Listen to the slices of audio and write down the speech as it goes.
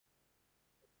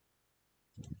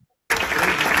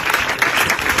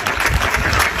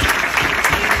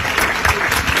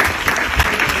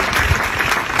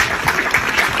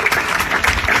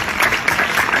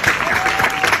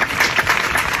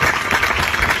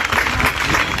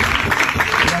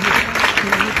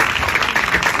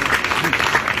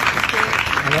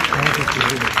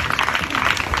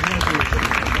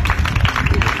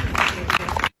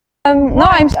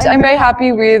I'm very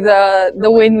happy with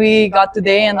the win we got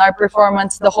today and our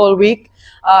performance the whole week.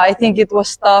 I think it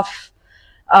was tough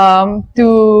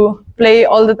to play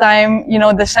all the time, you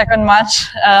know, the second match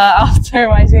after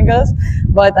my singles,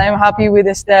 but I'm happy with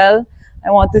Estelle. I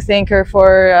want to thank her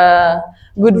for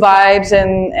good vibes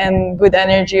and good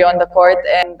energy on the court,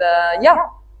 and yeah,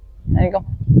 there you go.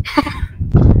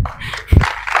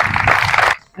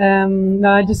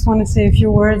 No, I just want to say a few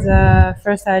words.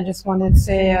 First, I just wanted to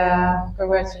say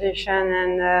congratulations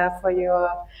and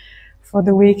for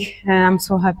the week. And I'm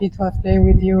so happy to have played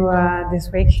with you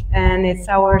this week. And it's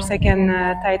our second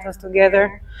titles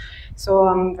together, so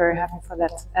I'm very happy for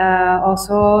that.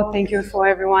 Also, thank you for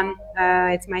everyone.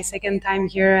 It's my second time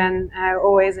here, and I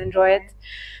always enjoy it.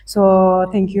 So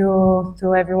thank you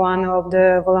to everyone, of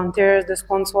the volunteers, the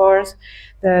sponsors,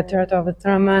 the director of the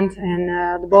tournament, and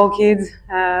the ball kids,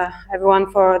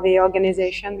 everyone for the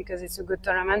organization, because it's a good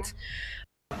tournament.